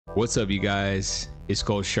What's up, you guys? It's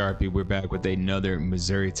Coach Sharpie. We're back with another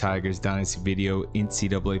Missouri Tigers Dynasty video.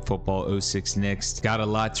 NCAA football 06 next. Got a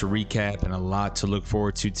lot to recap and a lot to look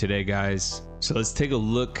forward to today, guys. So let's take a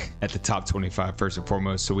look at the top 25 first and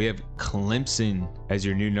foremost. So we have Clemson as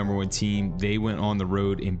your new #1 team. They went on the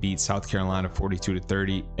road and beat South Carolina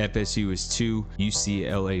 42-30. FSU is 2,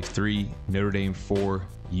 UCLA 3, Notre Dame 4,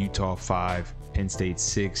 Utah 5, Penn State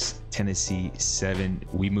 6, Tennessee 7.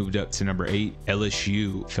 We moved up to number 8.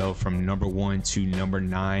 LSU fell from number 1 to number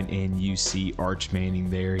 9, and you see Arch Manning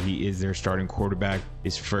there. He is their starting quarterback.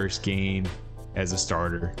 His first game as a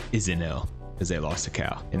starter is in L, because they lost to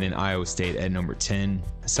Cal. And then Iowa State at number 10.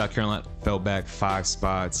 South Carolina fell back 5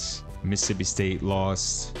 spots. Mississippi State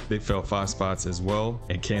lost. They fell 5 spots as well.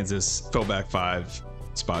 And Kansas fell back 5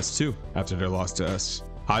 spots too after their loss to us.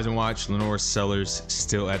 Heisman Watch, Lenore Sellers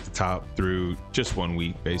still at the top through just 1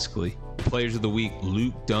 week, basically. Players of the week,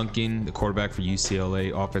 Luke Duncan, the quarterback for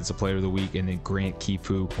UCLA, offensive player of the week, and then Grant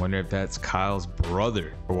Kipu. Wonder if that's Kyle's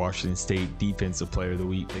brother for Washington State, defensive player of the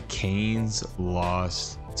week. The Canes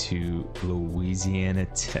lost to Louisiana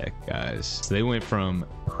Tech, guys. So they went from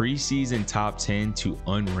preseason top 10 to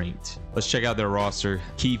unranked. Let's check out their roster.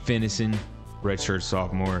 Keith Finnison, redshirt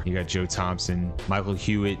sophomore. You got Joe Thompson, Michael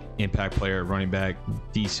Hewitt, impact player at running back,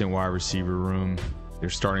 decent wide receiver room.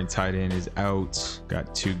 Their starting tight end is out.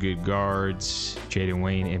 Got 2 good guards. Jaden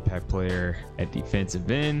Wayne, impact player at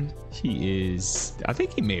defensive end. He is, I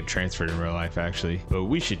think he may have transferred in real life actually, but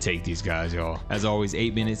we should take these guys, y'all. As always,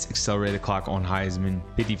 8 minutes, accelerated clock on Heisman.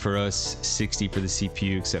 50 for us, 60 for the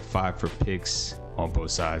CPU, except 5 for picks on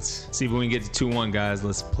both sides. See if we can get to 2-1, guys.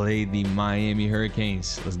 Let's play the Miami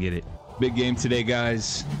Hurricanes. Let's get it. Big game today,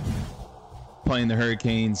 guys. Playing the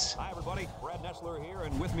Hurricanes. Hi, everybody. Brad Nessler here,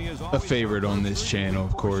 and with me is a favorite on this channel,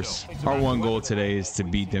 of course. Our one goal today is to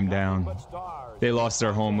beat them down. They lost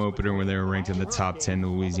their home opener when they were ranked in the top 10 to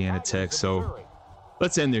Louisiana Tech, so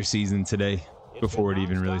let's end their season today before it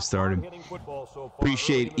even really started.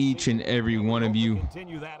 Appreciate each and every one of you.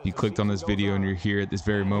 You clicked on this video and you're here at this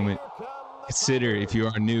very moment. Consider, if you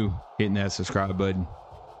are new, hitting that subscribe button.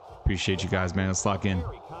 Appreciate you guys, man. Let's lock in.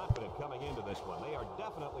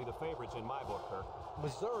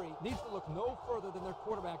 Missouri needs to look no further than their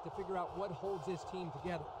quarterback to figure out what holds this team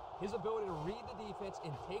together. His ability to read the defense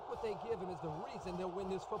and take what they give him is the reason they'll win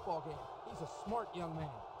this football game. He's a smart young man.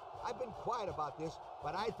 I've been quiet about this,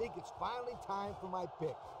 but I think it's finally time for my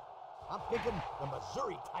pick. I'm picking the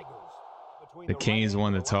Missouri Tigers. The Canes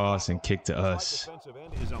won the toss and kicked to us.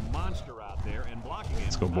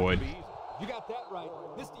 Let's go, Boyd. You got that right.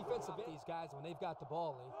 This defensive end, these guys, when they've got the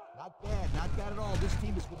ball, not bad at all. This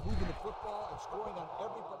team has been moving the football and scoring on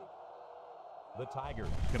everybody. The Tigers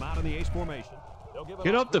come out in the ace formation.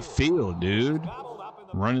 Get up the field, dude.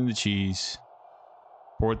 Running the cheese.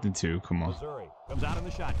 4th and 2. Come on. Missouri comes out in the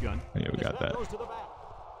shotgun. Yeah, we got that.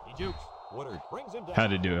 He jukes. Woodard brings him down. Had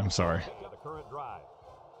to do it. I'm sorry. The current drive.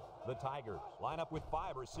 The Tigers line up with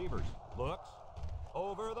 5 receivers. Looks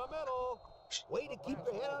over the middle. Way to keep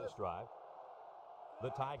your head on this drive. The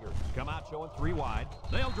Tigers come out showing 3 wide.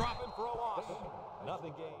 They'll drop him for a loss.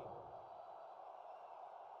 Nothing gained.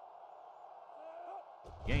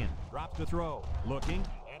 Gann drops to throw. Looking.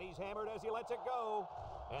 And he's hammered as he lets it go.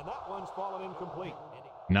 And that one's fallen incomplete.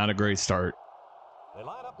 Not a great start. They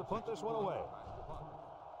line up to punt this one away.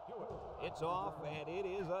 It's off, and it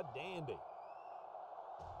is a dandy.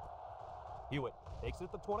 Hewitt takes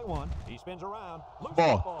it to 21. He spins around. Loose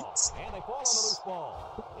ball. And they fall on the loose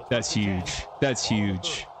ball. That's huge. That's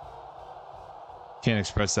huge. Can't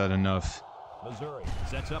express that enough. Missouri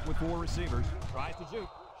sets up with 4 receivers. Tries to juke.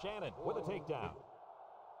 Shannon with a takedown.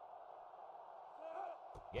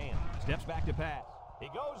 Gann steps back to pass. He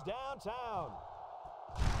goes downtown.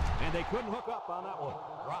 And they couldn't hook up on that one.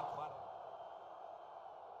 Dropped by.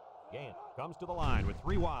 Gann comes to the line with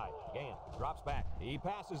 3 wide. Gann drops back. He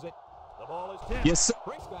passes it. The ball is tipped. Yes, sir.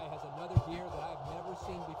 This guy has another gear that I've never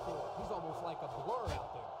seen before. He's almost like a blur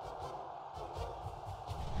out there.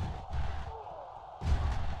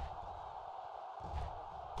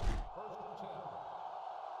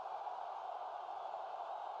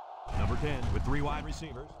 Number 10 with 3 wide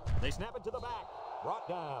receivers. They snap it to the back. Brought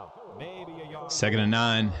down. Maybe a yard. 2nd and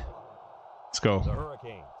 9. Let's go. The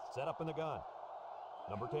Hurricanes set up in the gun.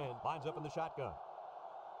 Number 10 lines up in the shotgun.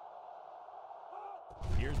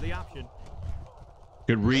 Here's the option.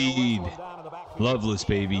 Good read. Loveless,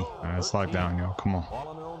 baby. All right, let's lock down, y'all. Come on.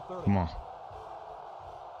 Come on.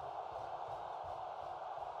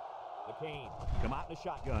 The Canes come out in the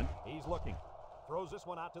shotgun. He's looking. Throws this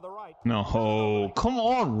one out to the right. No, come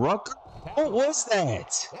on, Rucker. What was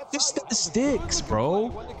that? Just the sticks, bro.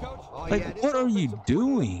 Like, what are you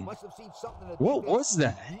doing? What was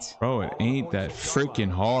that? Bro, it ain't that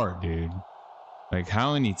freaking hard, dude. Like,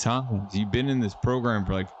 how many times? You've been in this program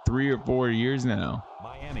for like 3 or 4 years now.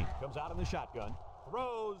 Miami comes out in the shotgun.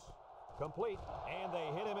 Throws. Complete. And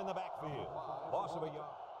they hit him in the backfield. Loss of a yard.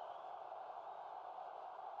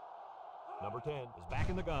 Number 10 is back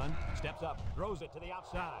in the gun. Steps up. Throws it to the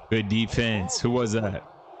outside. Good defense. Who was that?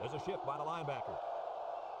 There's a shift by the linebacker.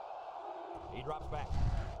 He drops back.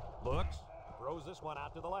 Looks. Throws this one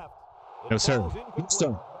out to the left. No, sir. The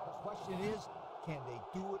question is, can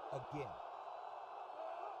they do it again?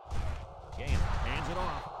 Gann hands it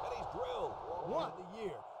off. And he's drilled. One of the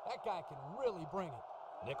year. That guy can really bring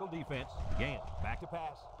it. Nickel defense. Gann back to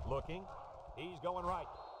pass. Looking. He's going right.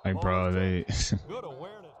 Like, bro, they... Good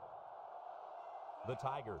awareness. The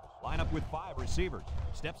Tigers line up with 5 receivers.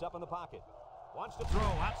 Steps up in the pocket. Wants to throw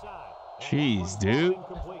outside. Jeez, dude.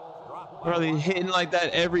 Bro, they hitting like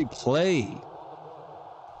that every play.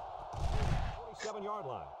 27-yard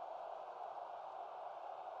line.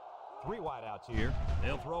 3 wideouts here.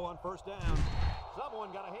 They'll throw on first down.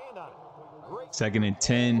 Someone got a hand on it. Great. 2nd and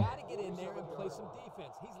 10. Got to get in there and play some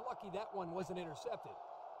defense. He's lucky that one wasn't intercepted.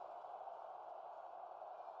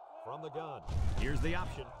 From the gun. Here's the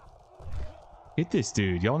option. Hit this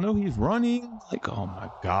dude. Y'all know he's running. Like, oh my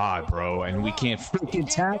God, bro. And we can't freaking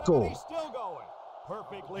tackle. He's still going.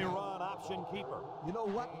 Perfectly run option keeper. You know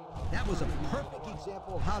what? That was a perfect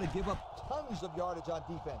example of how to give up tons of yardage on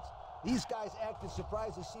defense. These guys acted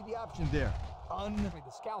surprised to see the option there.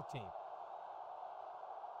 The scout team.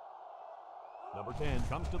 Number 10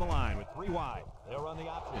 comes to the line with 3 wide. They'll run the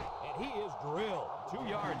option. And he is drilled. 2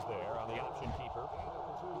 yards there on the option keeper.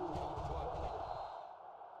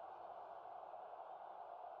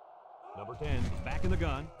 Number 10 is back in the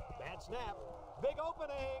gun. Bad snap. Big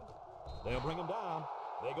opening. They'll bring him down.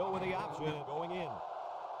 They go with the option going in.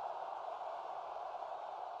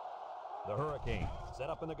 The Hurricane set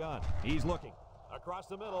up in the gun. He's looking. Across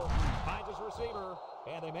the middle. Finds his receiver.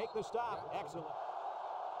 And they make the stop. Excellent.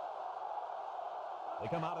 They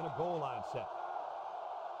come out in a goal line set.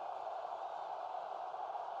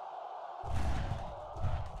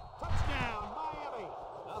 Touchdown,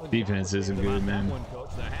 Miami. Defense isn't good, man.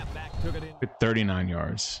 The halfback took it in. With 39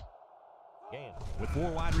 yards. Gann with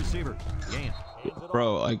 4 wide receivers. Gann.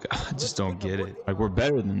 Bro, like, I just don't get it. Like, we're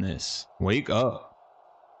better than this. Wake up.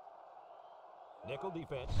 Nickel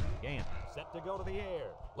defense. Gann set to go to the air.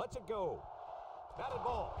 Lets it go. Batted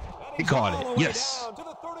ball. He caught it. Yes. To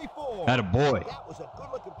the 34. Had a boy. That was a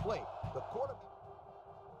good-looking play. The quarterback.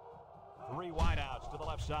 3 wideouts to the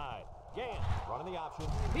left side. Gann running the option.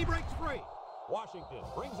 He breaks free. Washington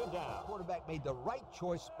brings him down. The quarterback made the right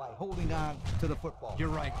choice by holding on to the football. You're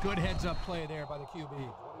right. Good heads-up play there by the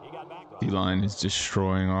QB. He got back. D-line is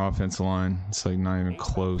destroying our offensive line. It's like not even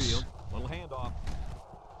close. Little handoff.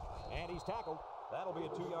 And he's tackled. That'll be a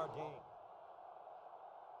 2-yard gain.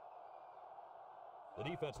 The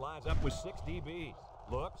defense lines up with 6 DBs.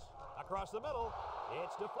 Looks across the middle.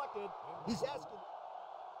 It's deflected. He's asking.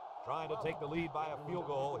 Trying to take the lead by a field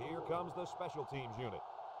goal. Here comes the special teams unit.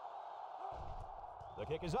 The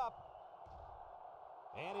kick is up.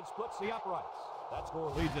 And it splits the uprights. That score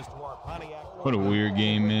leads us to our Pontiac. What a weird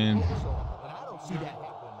game, man. And I don't see that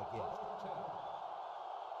happening again.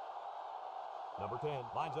 Number 10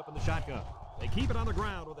 lines up in the shotgun. They keep it on the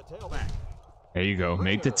ground with a tailback. There you go.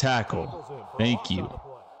 Make the tackle. Thank you.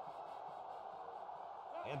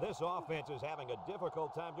 And this offense is having a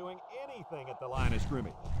difficult time doing anything at the line of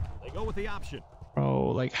scrimmage. They go with the option.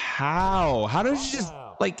 Bro, like, how? How does you just,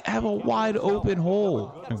 like, have a wide open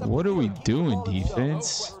hole? Like, what are we doing,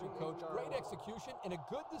 defense? Great execution and a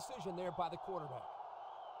good decision there by the quarterback.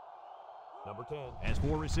 Number 10 has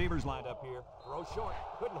 4 receivers lined up here. Throw short.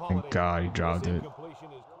 Couldn't haul it in. Thank God he dropped it.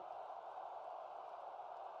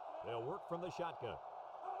 They'll work from the shotgun.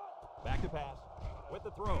 Back to pass with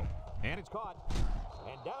the throw. And it's caught.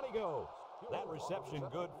 And down he goes. That reception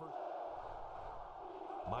good for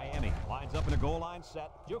Miami. Lines up in a goal line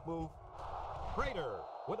set. Juke move. Prater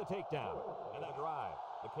with a takedown. And a drive.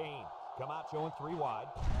 The Canes come out showing 3 wide.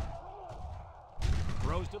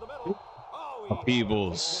 Throws to the middle. Oh, he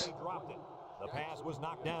dropped it. The pass was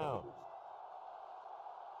knocked down.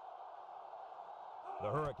 The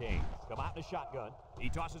Hurricanes come out in a shotgun. He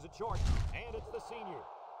tosses it short, and it's the senior.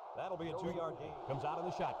 That'll be a 2-yard gain. Comes out in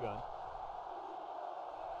the shotgun.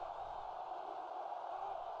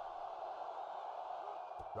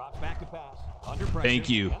 Drops back to pass. Under pressure. Thank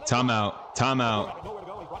you. Timeout.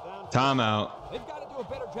 Timeout. Timeout. They've got to do a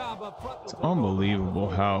better job up front. It's unbelievable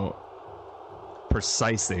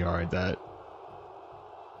precise they are at that.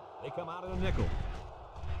 They come out in a nickel.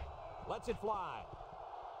 Lets it fly.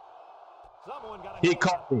 Someone got a He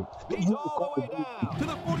caught me. He's all the way down to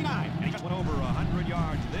the 49. And he just went over 100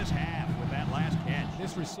 yards this half with that last catch.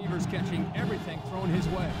 This receiver's catching everything thrown his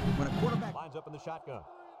way. When a quarterback Lines up in the shotgun.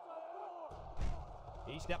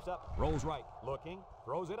 He steps up, rolls right, looking,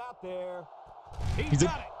 throws it out there. He's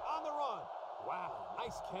got it on the run. Wow,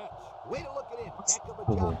 nice catch. way to look it in. Heck of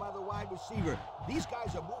a job by the wide receiver. These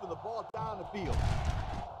guys are moving the ball down the field.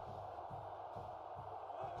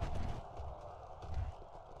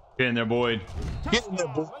 Get in there, Boyd. Get in there,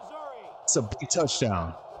 Boyd. It's a big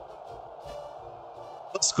touchdown.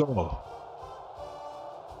 Let's go.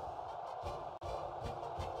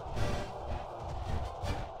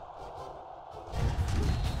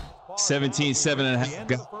 (17-7.5),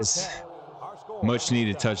 guys. Much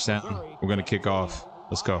needed touchdown. We're gonna kick off.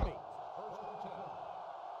 Let's go.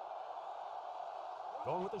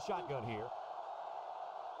 Going with the shotgun here.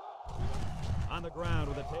 On the ground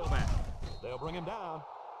with a tailback. They'll bring him down.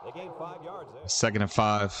 They gained 5 yards there. 2nd and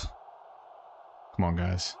 5. Come on,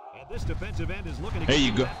 guys. And this defensive end is looking to There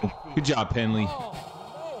you go. Good job, Penley. Oh,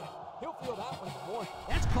 man. He'll feel that one more.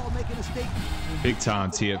 That's called making a statement. Big time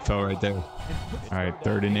TFL right there. All right,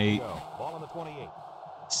 3rd and 8. Ball on the 28.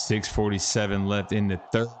 6:47 left in the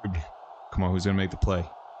third. Come on, who's gonna make the play?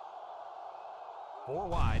 4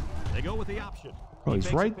 wide. They go with the option. Oh,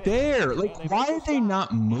 he's right there. Like, why are they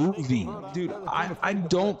not moving? Dude, I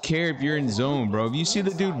don't care if you're in zone, bro. If you see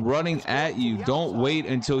the dude running at you, don't wait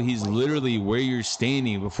until he's literally where you're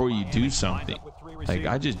standing before you do something. Like,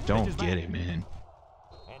 I just don't get it, man.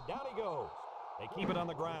 And down he goes. They keep it on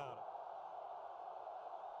the ground.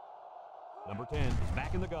 Number 10 is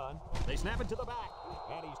back in the gun. They snap it to the back.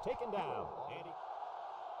 And he's taken down.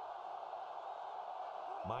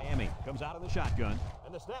 Miami comes out of the shotgun.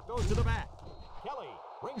 And the snap goes to the back. Kelly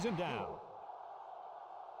brings him down.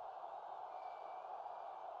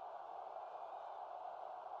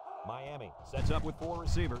 Miami sets up with 4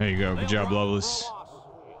 receivers. There you go. Good job, Loveless.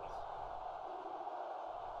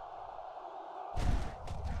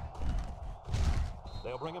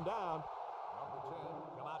 They'll bring him down.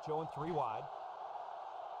 Camacho and 3 wide.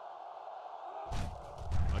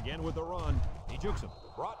 Again with the run. He jukes him.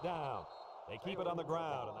 Brought down. They keep it on the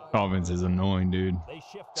ground. Offense is annoying, dude. They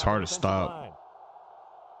shift. It's hard to stop. Line.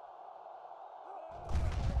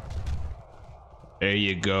 There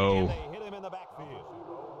you go. And they hit him in the backfield.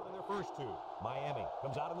 In their first 2. Miami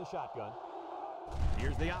comes out in the shotgun.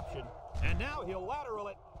 Here's the option. And now he'll lateral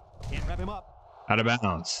it. Can't wrap him up. Out of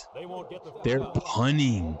bounds. They won't get the They're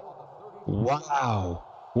punting. Wow.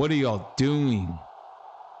 What are y'all doing?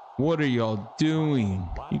 What are y'all doing?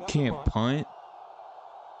 You can't punt.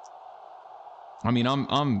 I mean,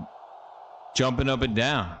 I'm jumping up and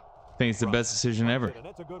down. I think it's the best decision ever. And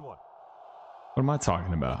it's a good one. What am I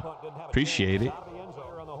talking about? Appreciate it.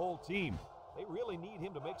 On the whole team. They really need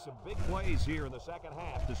him to make some big plays here in the second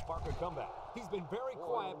half to spark a comeback. He's been very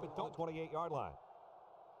quiet, but don't. 28-yard line.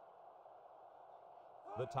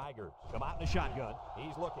 The Tigers come out in a shotgun.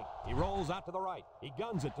 He's looking. He rolls out to the right. He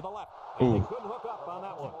guns it to the left. And they couldn't hook up on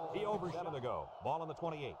that one. He overshot to go. Ball on the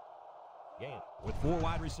 28. Gant with 4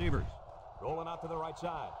 wide receivers. Rolling out to the right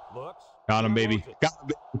side. Looks. Got him, baby. Got him,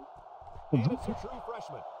 baby. And it's a true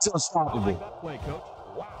freshman. It's unstoppable. I like that play, Coach.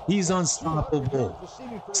 Wow. He's unstoppable.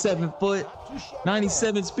 7 foot,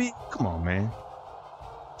 97 speed. Come on, man.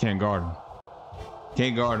 Can't guard him.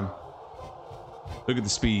 Can't guard him. Look at the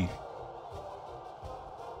speed.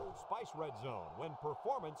 Spice red zone when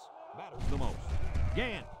performance matters the most.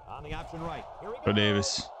 Gant on the option right. Here we go. For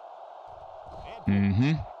Davis. Lays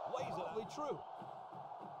it out. True.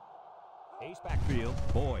 Ace backfield.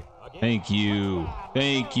 Boy. Thank you.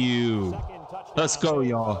 Thank you. Let's go,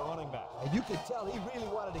 y'all. And you could tell he really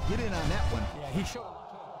wanted to get in on that one. Yeah, he showed.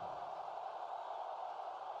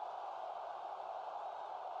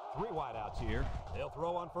 3 wideouts here. They'll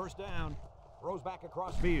throw on first down. Throws back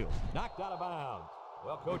across field. Knocked out of bounds.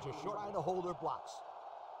 Well, coach is short. Trying to hold their blocks.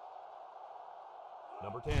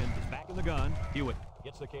 Number 10 is back in the gun. Hewitt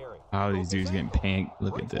gets the carry. How these dudes getting panked?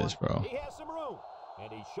 Look at this, bro. He has some room.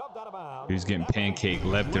 And he shoved out of bounds. Dude's getting pancaked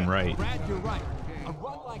left and right. Brad, you're right. A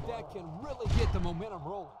run like that can really get the momentum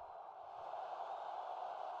rolling.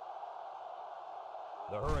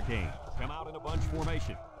 The Hurricanes come out in a bunch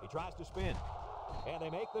formation. He tries to spin. And they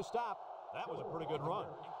make the stop. That was a pretty good run.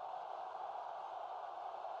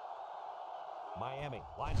 Miami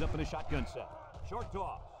lines up in a shotgun set. Short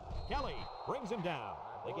toss. Kelly brings him down.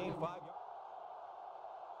 They gain 5 yards.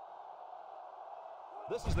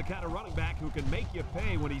 This is the kind of running back who can make you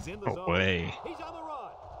pay when he's in the zone. Way. He's on the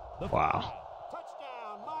run. Wow.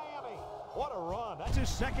 Touchdown, Miami. What a run. That's his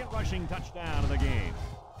second rushing touchdown of the game.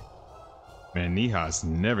 Man, Nihas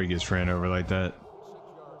never gets ran over like that.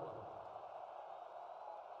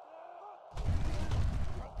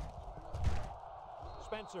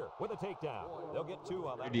 Spencer with a takedown. They'll get 2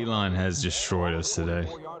 on that. D-line has destroyed us today.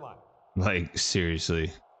 Like,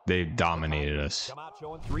 seriously. They've dominated us. Come out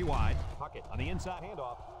showing 3 wide. Puckett on the inside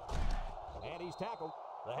handoff. And he's tackled.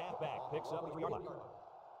 The halfback picks up the 3-yard line.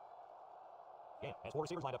 Yeah, has 4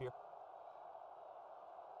 receivers lined up here.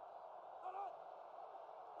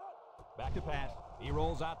 Back to pass. He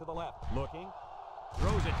rolls out to the left. Looking.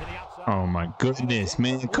 Throws it to the outside. Oh my goodness,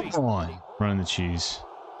 man. Come on. Run the cheese.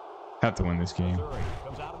 Have to win this game. Missouri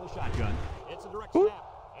comes out in the shotgun. It's a direct snap.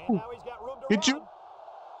 And now he's got room to Hit run. you.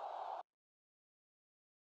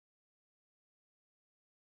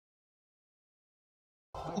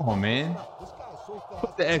 Come on, man.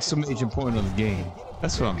 Put the exclamation point on the game.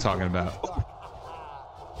 That's what I'm talking about.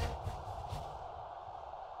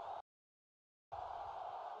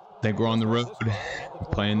 I think we're on the road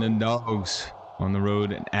playing the Dogs on the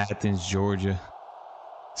road in Athens, Georgia.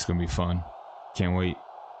 It's going to be fun. Can't wait.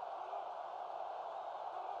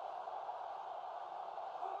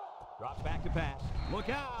 Drops back to pass. Look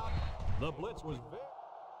out. The blitz was very...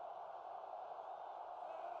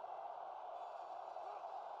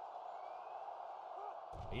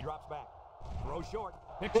 He drops back. Throws short.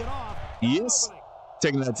 Picks it off. Yes.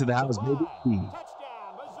 Taking that to the house, baby.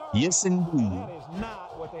 Touchdown, Missouri. Yes, indeed. And that is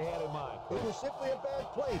not what they had in mind. It was simply a bad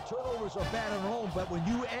play. Turnovers are bad at home, but when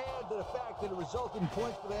you add to the fact that it resulted in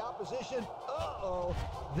points for the opposition,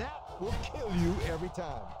 that will kill you every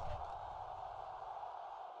time.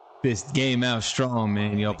 This game out strong,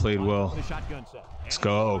 man. Y'all played well. Let's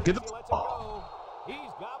go. Get the ball. He's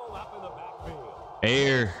gobbled up in the backfield.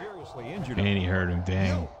 Air. Seriously injured. And he hurt him.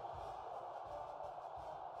 Dang.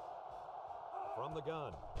 From the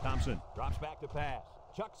gun. Thompson drops back to pass.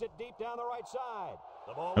 Chucks it deep down the right side.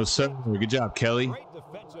 The ball. Oh, sir. Good job, Kelly. Great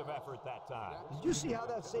defensive effort that time. Did you see how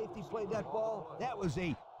that safety played that ball? That was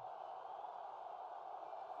a...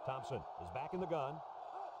 Thompson is back in the gun.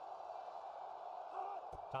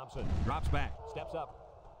 Thompson drops back, steps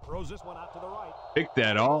up, throws this one out to the right. Pick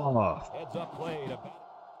that off. Heads up play to bat.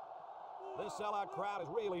 This sellout crowd is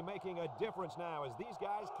really making a difference now as these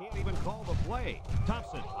guys can't even call the play.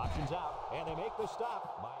 Thompson options out, and they make the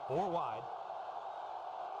stop by 4 wide.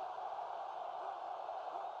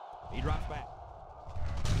 He drops back.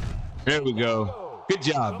 There we go. Good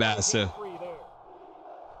job, Bassa.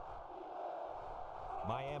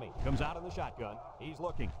 Miami comes out in the shotgun. He's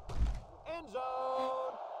looking. End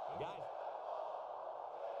zone. Guys.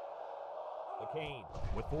 The Cane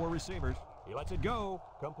with 4 receivers. He lets it go.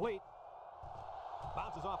 Complete.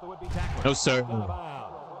 Bounces off the would-be tackler. No, sir.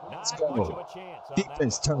 Let's go.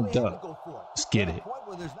 Defense turned up. Let's get it.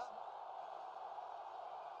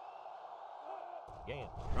 Gann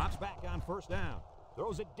drops back on first down.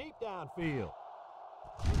 Throws it deep downfield.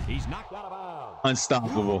 He's knocked out of bounds.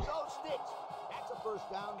 Unstoppable. That's a first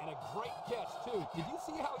down. And a great catch, too. Did you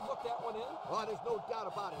see how he looked that one in? Oh, there's no doubt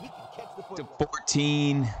about it. He can catch the football.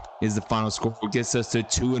 14 is the final score. Gets us to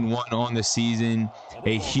 2-1 on the season.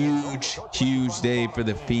 A huge, huge day for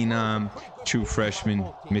the phenom, true freshman,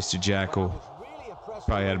 Mr. Jackal.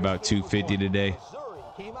 Probably had about 250 today.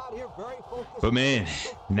 But man,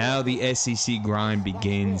 now the SEC grind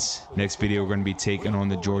begins. Next video, we're going to be taking on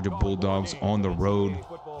the Georgia Bulldogs on the road.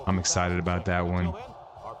 I'm excited about that one.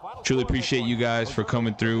 Truly appreciate you guys for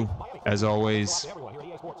coming through. As always,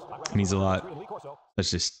 it means a lot.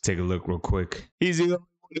 Let's just take a look real quick. He's the only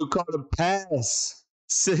one who caught a pass.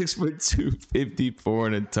 6 for 254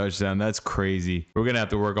 and a touchdown. That's crazy. We're going to have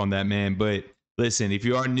to work on that, man. But listen, if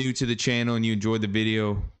you are new to the channel and you enjoyed the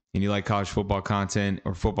video and you like college football content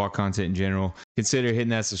or football content in general, consider hitting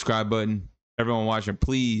that subscribe button. Everyone watching,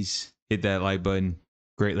 please hit that like button.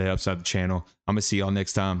 Greatly helps out the channel. I'm going to see y'all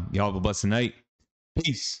next time. Y'all have a blessed night.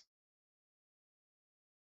 Peace.